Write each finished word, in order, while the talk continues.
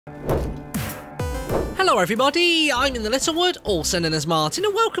Hello everybody, I'm InTheLittleWood, also known as Martin,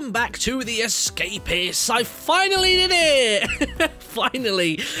 and welcome back to the Escapists. I finally did it!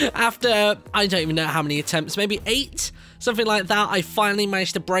 Finally, after, I don't even know how many attempts, maybe 8? Something like that, I finally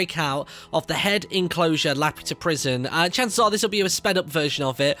managed to break out of the head enclosure Laputa prison. Chances are this will be a sped up version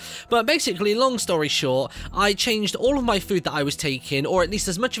of it, but basically, long story short, I changed all of my food that I was taking, or at least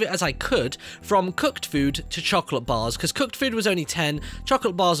as much of it as I could, from cooked food to chocolate bars, because cooked food was only 10,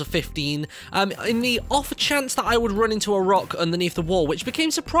 chocolate bars were 15, in the off chance that I would run into a rock underneath the wall, which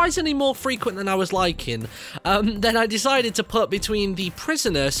became surprisingly more frequent than I was liking, then I decided to put between the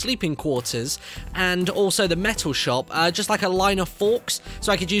prisoner sleeping quarters and also the metal shop, just like a line of forks,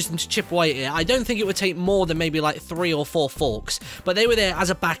 so I could use them to chip away at it. I don't think it would take more than maybe like 3 or 4 forks, but they were there as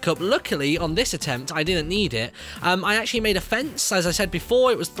a backup. Luckily, on this attempt, I didn't need it. I actually made a fence. As I said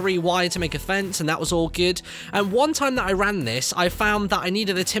before, it was 3 wide to make a fence, and that was all good. And one time that I ran this, I found that I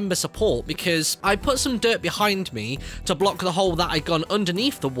needed a timber support because I put some dirt behind me to block the hole that I'd gone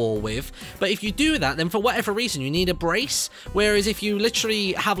underneath the wall with, but if you do that, then for whatever reason, you need a brace, whereas if you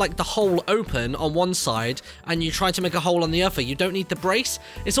literally have like the hole open on one side and you try to make a hole on the other, you don't need the brace.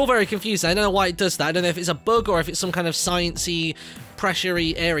 It's all very confusing. I don't know why it does that. I don't know if it's a bug or if it's some kind of sciencey,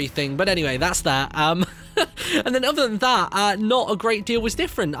 pressurey, airy thing, but anyway, that's that. And then other than that, not a great deal was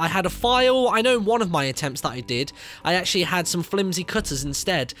different. I had a file. I know in one of my attempts that I did, I actually had some flimsy cutters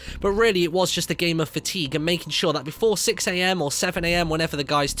instead, but really it was just a game of fatigue and making sure that before 6 AM or 7 AM, whenever the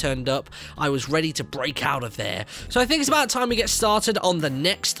guys turned up, I was ready to break out of there. So I think it's about time we get started on the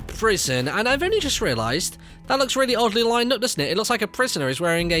next prison, and I've only just realised that looks really oddly lined up, doesn't it? It looks like a prisoner is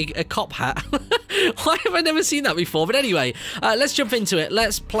wearing a cop hat. Why have I never seen that before? But anyway, let's jump into it.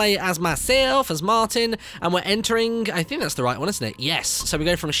 Let's play as myself, as Martin, and we're entering, I think that's the right one, isn't it? Yes. So we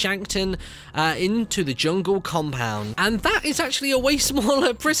go from Shankton into the jungle compound. And that is actually a way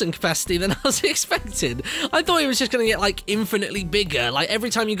smaller prison capacity than I was expecting. I thought it was just going to get, like, infinitely bigger. Like, every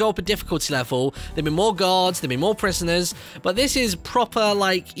time you go up a difficulty level, there'd be more guards, there'd be more prisoners. But this is proper,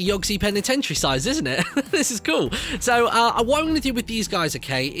 like, Yogscast penitentiary size, isn't it? This is cool. So, what I'm going to do with these guys,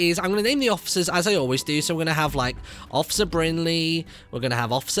 okay, is I'm going to name the officers as I always do. So we're going to have, like, Officer Brinley, we're going to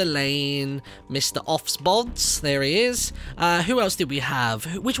have Officer Lane, Mr. Offsbods, there he is. Who else did we have?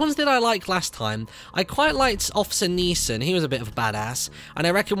 Which ones did I like last time? I quite liked Officer Neeson, he was a bit of a badass. And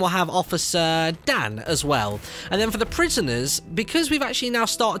I reckon we'll have Officer Dan as well. And then for the prisoners, because we've actually now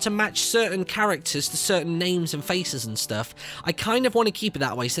started to match certain characters to certain names and faces and stuff, I kind of want to keep it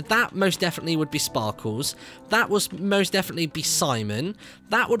that way. So that most definitely would be Sparkles. That was most definitely be Simon.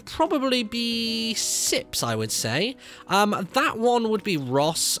 That would probably be Sips, I would say. That one would be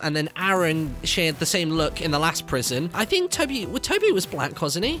Ross, and then Aaron shared the same look in the last prison. I think Toby was black,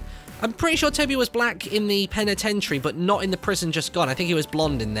 wasn't he? I'm pretty sure Toby was black in the penitentiary, but not in the prison just gone. I think he was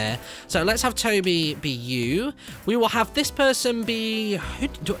blonde in there. So let's have Toby be you. We will have this person be...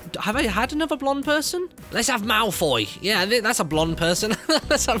 have I had another blonde person? Let's have Malfoy. Yeah, that's a blonde person.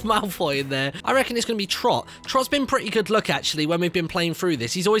 Let's have Malfoy in there. I reckon it's going to be Trot. Trot's been pretty good luck, actually, when we've been playing through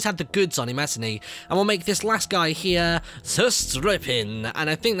this. He's always had the goods on him, hasn't he? And we'll make this last guy here Sir Strippin.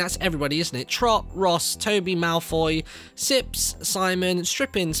 And I think that's everybody, isn't it? Trot, Ross, Toby, Malfoy, Sips, Simon,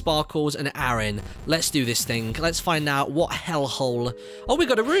 Strippin, Sparkle, and Aaron. Let's do this thing. Let's find out what hellhole. Oh, we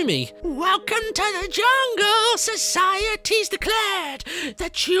got a roomie. Welcome to the jungle. Society's declared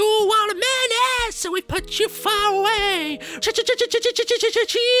that you are a menace, so we put you far away.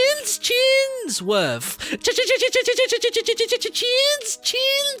 Chinsworth.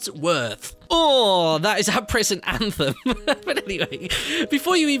 Chinsworth. Oh, that is our prison anthem. But anyway,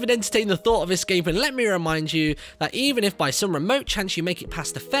 before you even entertain the thought of escaping, let me remind you that even if by some remote chance you make it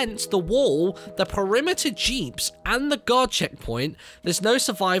past the fence, the wall, the perimeter jeeps, and the guard checkpoint, there's no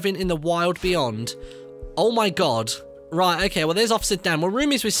surviving in the wild beyond. Oh my god. Right, okay, well, there's Officer Dan. We're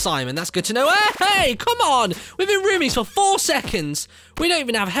roomies with Simon. That's good to know. Hey, come on! We've been roomies for 4 seconds. We don't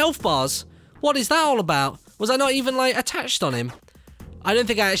even have health bars. What is that all about? Was I not even, like, attached on him? I don't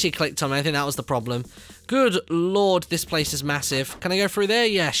think I actually clicked on it. I think that was the problem. Good lord, this place is massive. Can I go through there?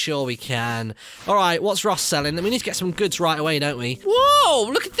 Yeah, sure we can. All right, what's Ross selling? We need to get some goods right away, don't we? Whoa,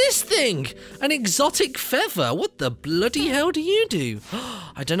 look at this thing. An exotic feather. What the bloody hell do you do?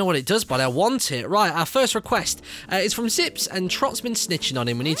 I don't know what it does, but I want it. Right, our first request is from Sips, and Trot's been snitching on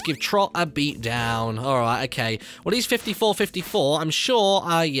him. We need to give Trot a beat down. All right, okay. Well, he's 54-54. I'm sure,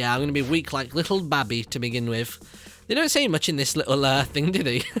 yeah, I'm going to be weak like little Babby to begin with. They don't say much in this little thing, do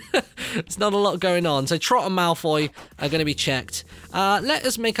they? There's not a lot going on. So Trot and Malfoy are going to be checked. Let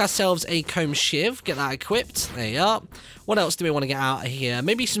us make ourselves a comb shiv. Get that equipped. There you are. What else do we want to get out of here?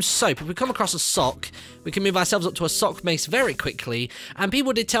 Maybe some soap. If we come across a sock, we can move ourselves up to a sock mace very quickly. And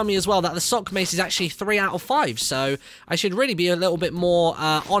people did tell me as well that the sock mace is actually 3 out of 5. So I should really be a little bit more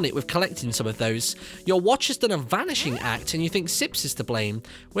on it with collecting some of those. Your watch has done a vanishing act and you think Sips is to blame.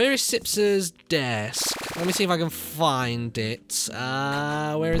 Where is Sips's desk? Let me see if I can find it.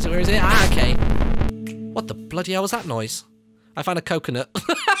 Where is it? Where is it? Ah, okay. What the bloody hell was that noise? I found a coconut.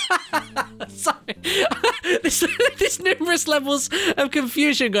 Sorry. There's numerous levels of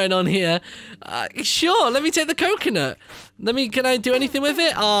confusion going on here. Sure, let me take the coconut. Can I do anything with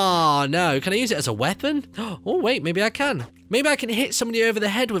it? Oh, no. Can I use it as a weapon? Oh, wait, maybe I can. Maybe I can hit somebody over the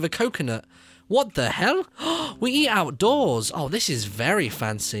head with a coconut. What the hell? We eat outdoors. Oh, this is very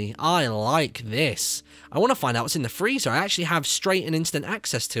fancy. I like this. I want to find out what's in the freezer. I actually have straight and instant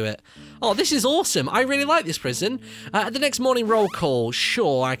access to it. Oh, this is awesome. I really like this prison. At the next morning roll call,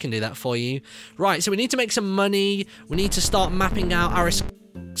 sure, I can do that for you. Right, so we need to make some money. We need to start mapping out our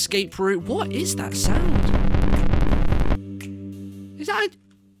escape route. What is that sound?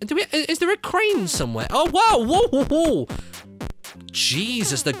 Is there a crane somewhere? Oh, wow, whoa, whoa.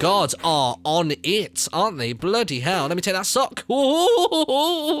 Jesus, the gods are on it, aren't they? Bloody hell. Let me take that sock.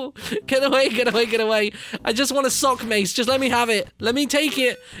 Ooh, get away, get away, get away. I just want a sock mace. Just let me have it. Let me take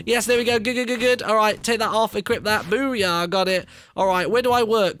it. Yes, there we go. Good, good, good, good. All right, take that off. Equip that. Booyah, got it. All right, where do I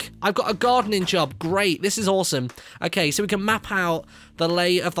work? I've got a gardening job. Great. This is awesome. Okay, so we can map out the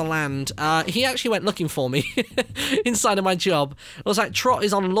lay of the land. He actually went looking for me inside of my job. It looks like Trot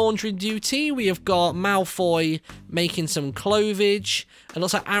is on laundry duty. We have got Malfoy making some clovage. It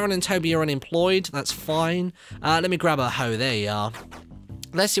looks like Aaron and Toby are unemployed. That's fine. Let me grab a hoe. There you are.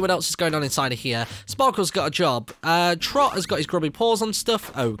 Let's see what else is going on inside of here. Sparkle's got a job. Trot has got his grubby paws on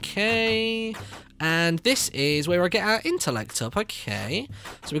stuff. Okay. And this is where I get our intellect up. Okay.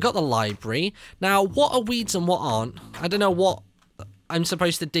 So we've got the library. Now, what are weeds and what aren't? I don't know what I'm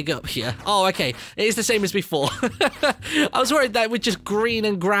supposed to dig up here. Oh, okay. It is the same as before. I was worried that with just green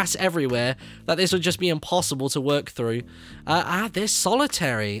and grass everywhere, that this would just be impossible to work through. There's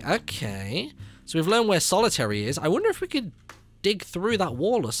solitary. Okay. So we've learned where solitary is. I wonder if we could dig through that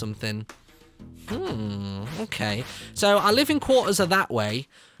wall or something. Okay. So our living quarters are that way.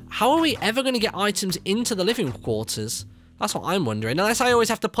 How are we ever going to get items into the living quarters? That's what I'm wondering. Unless I always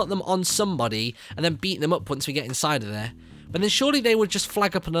have to put them on somebody and then beat them up once we get inside of there. But then surely they would just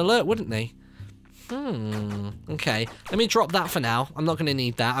flag up an alert, wouldn't they? Okay. Let me drop that for now. I'm not going to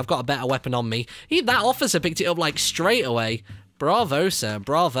need that. I've got a better weapon on me. That officer picked it up, like, straight away. Bravo, sir.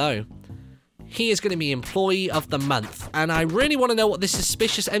 Bravo. He is going to be Employee of the Month. And I really want to know what this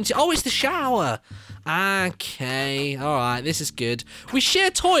suspicious empty... Oh, it's the shower. Okay. All right. This is good. We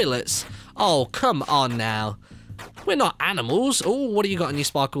share toilets. Oh, come on now. We're not animals. Oh, what do you got on your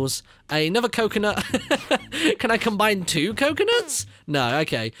Sparkles? Another coconut. Can I combine 2 coconuts? No,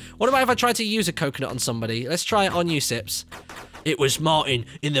 okay. What about if I try to use a coconut on somebody? Let's try it on you, Sips. It was Martin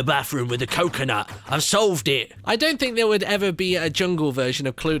in the bathroom with a coconut. I've solved it. I don't think there would ever be a jungle version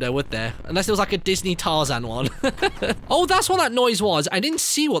of Cluedo, would there? Unless it was like a Disney Tarzan one. Oh, that's what that noise was. I didn't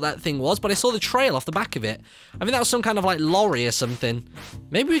see what that thing was, but I saw the trail off the back of it. I think that was some kind of like lorry or something.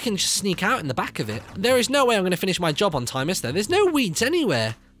 Maybe we can just sneak out in the back of it. There is no way I'm going to finish my job on time, is there? There's no weeds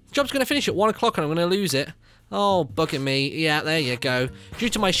anywhere. The job's going to finish at 1 o'clock and I'm going to lose it. Oh, bugging me. Yeah, there you go. Due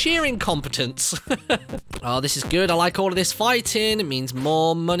to my sheer incompetence. Oh, this is good. I like all of this fighting. It means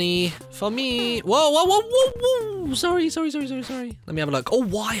more money for me. Whoa, whoa, whoa, whoa, whoa. Sorry. Let me have a look. Oh,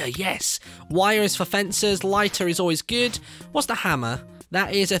 wire, yes. Wire is for fencers. Lighter is always good. What's the hammer?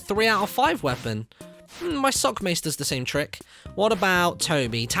 That is a 3 out of 5 weapon. My sock mace does the same trick. What about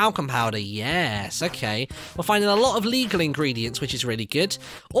Toby? Talcum powder, yes, okay. We're finding a lot of legal ingredients, which is really good.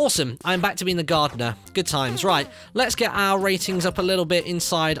 Awesome, I'm back to being the gardener. Good times. Right, let's get our ratings up a little bit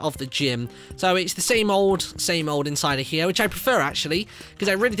inside of the gym. So it's the same old inside of here, which I prefer actually, because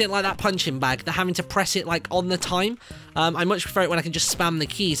I really didn't like that punching bag. They're having to press it like on the time. I much prefer it when I can just spam the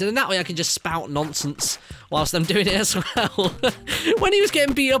keys, and then that way I can just spout nonsense whilst I'm doing it as well. When he was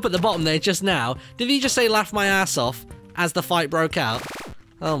getting beat up at the bottom there just now, did he just say laugh my ass off as the fight broke out?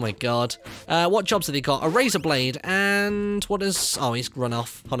 Oh my god. What jobs have he got? A razor blade and what is... Oh, he's run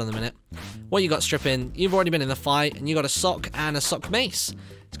off. Hold on a minute. What you got, Stripping? You've already been in the fight and you got a sock and a sock mace.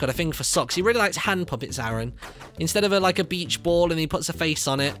 He's got a thing for socks. He really likes hand puppets, Aaron. Instead of like a beach ball and he puts a face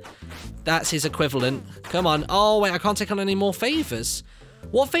on it, that's his equivalent. Come on. Oh, wait, I can't take on any more favours.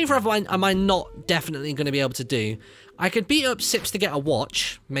 What favour am I not definitely going to be able to do? I could beat up Sips to get a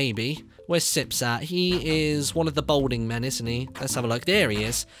watch, maybe. Where's Sips at? He is one of the balding men, isn't he? Let's have a look. There he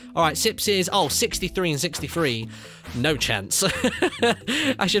is. All right, Sips is, 63 and 63. No chance.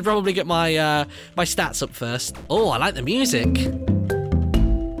 I should probably get my my stats up first. Oh, I like the music.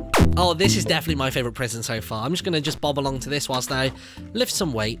 Oh, this is definitely my favourite prison so far. I'm just going to just bob along to this whilst I lift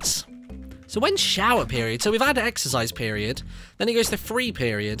some weights. So when's shower period? So we've had an exercise period, then it goes to free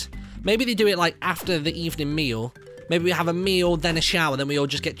period. Maybe they do it like after the evening meal. Maybe we have a meal, then a shower, then we all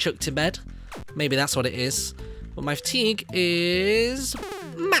just get chucked to bed. Maybe that's what it is. But my fatigue is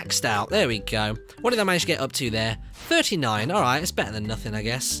maxed out. There we go. What did I manage to get up to there? 39. All right, it's better than nothing, I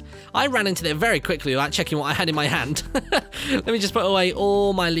guess. I ran into there very quickly without checking what I had in my hand. Let me just put away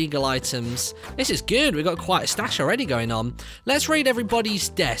all my legal items. This is good. We've got quite a stash already going on. Let's raid everybody's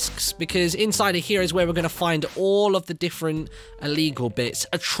desks, because inside of here is where we're going to find all of the different illegal bits.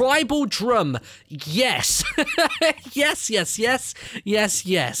 A tribal drum. Yes. Yes, yes, yes. Yes,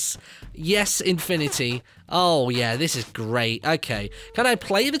 yes. Yes, infinity. Oh, yeah, this is great. Okay. Can I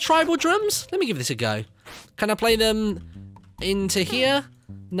play the tribal drums? Let me give this a go. Can I play them into here?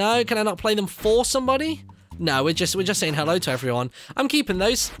 No? Can I not play them for somebody? No, we're just saying hello to everyone. I'm keeping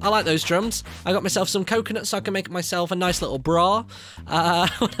those. I like those drums. I got myself some coconuts so I can make myself a nice little bra.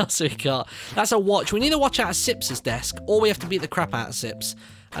 What else have we got? That's a watch. We need a watch out of Sips's desk, or we have to beat the crap out of Sips.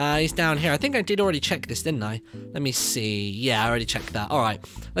 He's down here. I think I did already check this, didn't I? Let me see. Yeah, I already checked that. All right.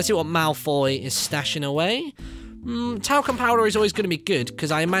 Let's see what Malfoy is stashing away. Talcum powder is always going to be good, because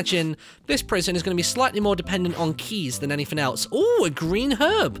I imagine this prison is going to be slightly more dependent on keys than anything else. Oh, a green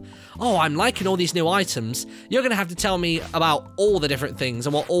herb. Oh, I'm liking all these new items. You're going to have to tell me about all the different things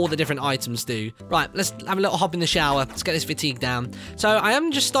and what all the different items do. Right, let's have a little hop in the shower. Let's get this fatigue down. So I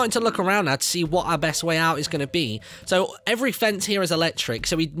am just starting to look around now to see what our best way out is going to be. So every fence here is electric,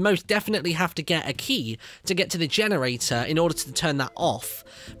 so we most definitely have to get a key to get to the generator in order to turn that off.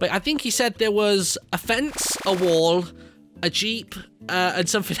 But I think he said there was a fence, a wall, a jeep, and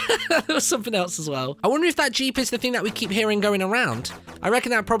something there was something else as well. I wonder if that jeep is the thing that we keep hearing going around. I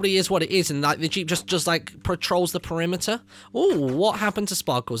reckon that probably is what it is, and like the jeep just like patrols the perimeter. Oh, what happened to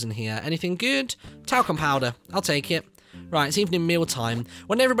Sparkles in here? Anything good? Talcum powder. I'll take it. Right, it's evening meal time.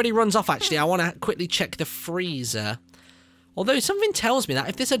 When everybody runs off, actually, I want to quickly check the freezer. Although something tells me that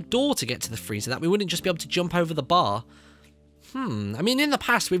if there's a door to get to the freezer, that we wouldn't just be able to jump over the bar. I mean, in the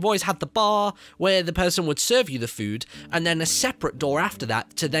past, we've always had the bar where the person would serve you the food, and then a separate door after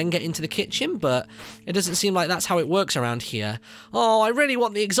that to then get into the kitchen, but it doesn't seem like that's how it works around here. Oh, I really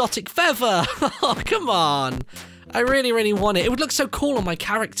want the exotic feather. Oh, come on. I really, really want it. It would look so cool on my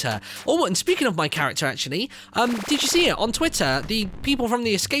character. Oh, and speaking of my character, actually, did you see it on Twitter? The people from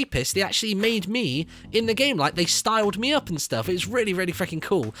the Escapists, they actually made me in the game. Like, they styled me up and stuff. It's really, really freaking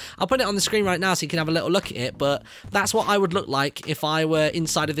cool. I'll put it on the screen right now so you can have a little look at it, but that's what I would look like if I were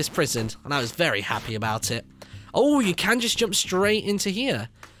inside of this prison, and I was very happy about it. Oh, you can just jump straight into here.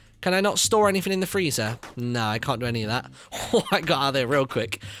 Can I not store anything in the freezer? No, I can't do any of that. Oh, I got out of there real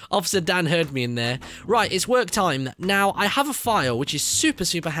quick. Officer Dan heard me in there. Right, it's work time. Now, I have a file, which is super,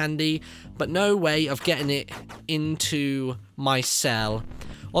 super handy, but no way of getting it into my cell.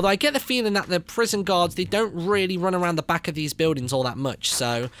 Although I get the feeling that the prison guards, they don't really run around the back of these buildings all that much.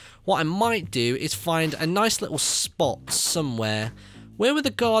 So what I might do is find a nice little spot somewhere. Where would the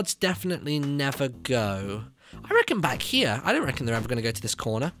guards definitely never go? I reckon back here. I don't reckon they're ever going to go to this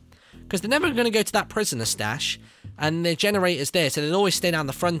corner, because they're never going to go to that prisoner stash, and the generator's there, so they'll always stay down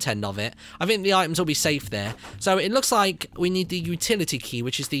the front end of it. I think the items will be safe there. So it looks like we need the utility key,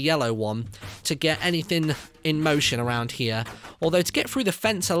 which is the yellow one, to get anything in motion around here. Although to get through the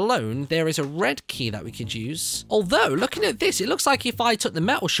fence alone, there is a red key that we could use. Although, looking at this, it looks like if I took the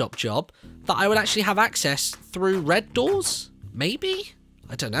metal shop job, that I would actually have access through red doors? Maybe?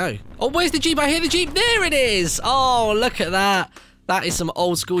 I don't know. Oh, where's the Jeep? I hear the Jeep. There it is. Oh, look at that. That is some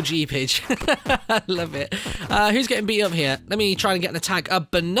old school Jeepage. I love it. Who's getting beat up here? Let me try and get an attack.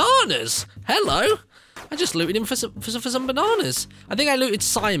 Bananas. Hello. I just looted him for some bananas. I think I looted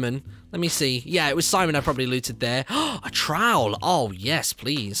Simon. Let me see. Yeah, it was Simon I probably looted there. A trowel. Oh, yes,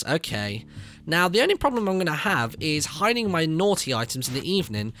 please. Okay. Now, the only problem I'm going to have is hiding my naughty items in the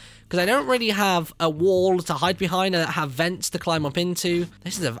evening, because I don't really have a wall to hide behind and have vents to climb up into.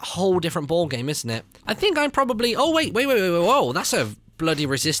 This is a whole different ball game, isn't it? I think I'm probably... Oh, wait. Whoa, that's a bloody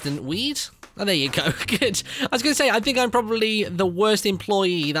resistant weed. Oh, there you go. Good. I was going to say, I think I'm probably the worst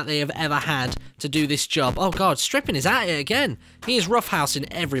employee that they have ever had to do this job. Oh, God, Stripping is at it again. He is roughhousing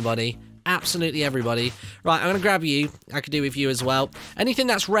everybody. Absolutely everybody. Right, I'm going to grab you. I could do with you as well. Anything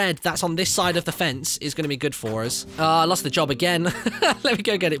that's red that's on this side of the fence is going to be good for us. I lost the job again. Let me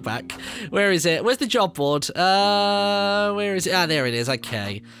go get it back. Where is it? Where's the job board? Where is it? Ah, there it is.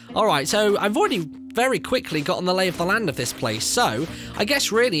 Okay. All right, so I've already very quickly got on the lay of the land of this place. So I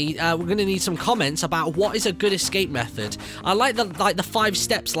guess really we're going to need some comments about what is a good escape method. I like the 5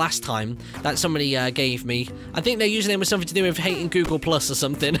 steps last time that somebody gave me. I think they're using them with something to do with hating Google Plus or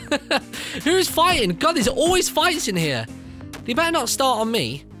something. Who's fighting? God, there's always fights in here. They better not start on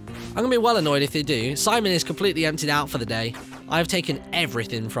me. I'm going to be well annoyed if they do. Simon is completely emptied out for the day. I've taken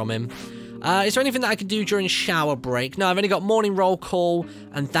everything from him. Is there anything that I can do during shower break? No, I've only got morning roll call,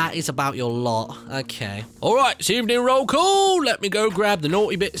 and that is about your lot. Okay. All right, it's evening roll call. Let me go grab the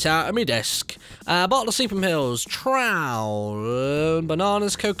naughty bits out of my desk. Bottle of sleeping pills, trowel,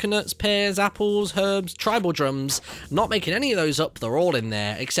 bananas, coconuts, pears, apples, herbs, tribal drums. Not making any of those up. They're all in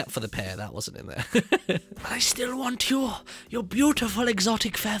there, except for the pear. That wasn't in there. I still want your beautiful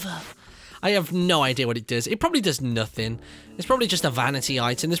exotic feather. I have no idea what it does. It probably does nothing. It's probably just a vanity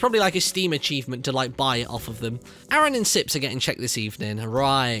item. There's probably like a Steam achievement to like buy it off of them. Aaron and Sips are getting checked this evening.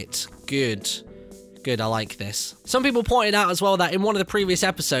 Right. Good. Good, I like this. Some people pointed out as well that in one of the previous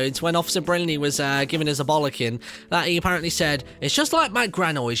episodes, when Officer Brinley was giving us a bollocking, that he apparently said, it's just like my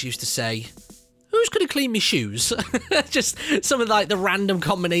gran always used to say, who's gonna clean me shoes? Just some of like the random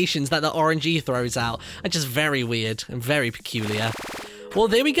combinations that the RNG throws out are just very weird and very peculiar. Well,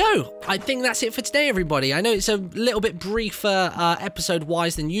 there we go. I think that's it for today, everybody. I know it's a little bit briefer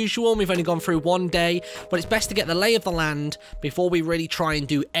episode-wise than usual. We've only gone through one day, but it's best to get the lay of the land before we really try and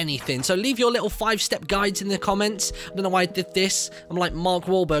do anything. So leave your little 5-step guides in the comments. I don't know why I did this. I'm like Mark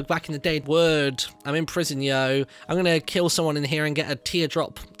Wahlberg back in the day. Word. I'm in prison, yo. I'm going to kill someone in here and get a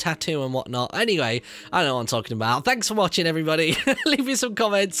teardrop tattoo and whatnot. Anyway, I don't know what I'm talking about. Thanks for watching, everybody. Leave me some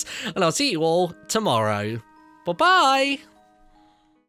comments, and I'll see you all tomorrow. Bye-bye.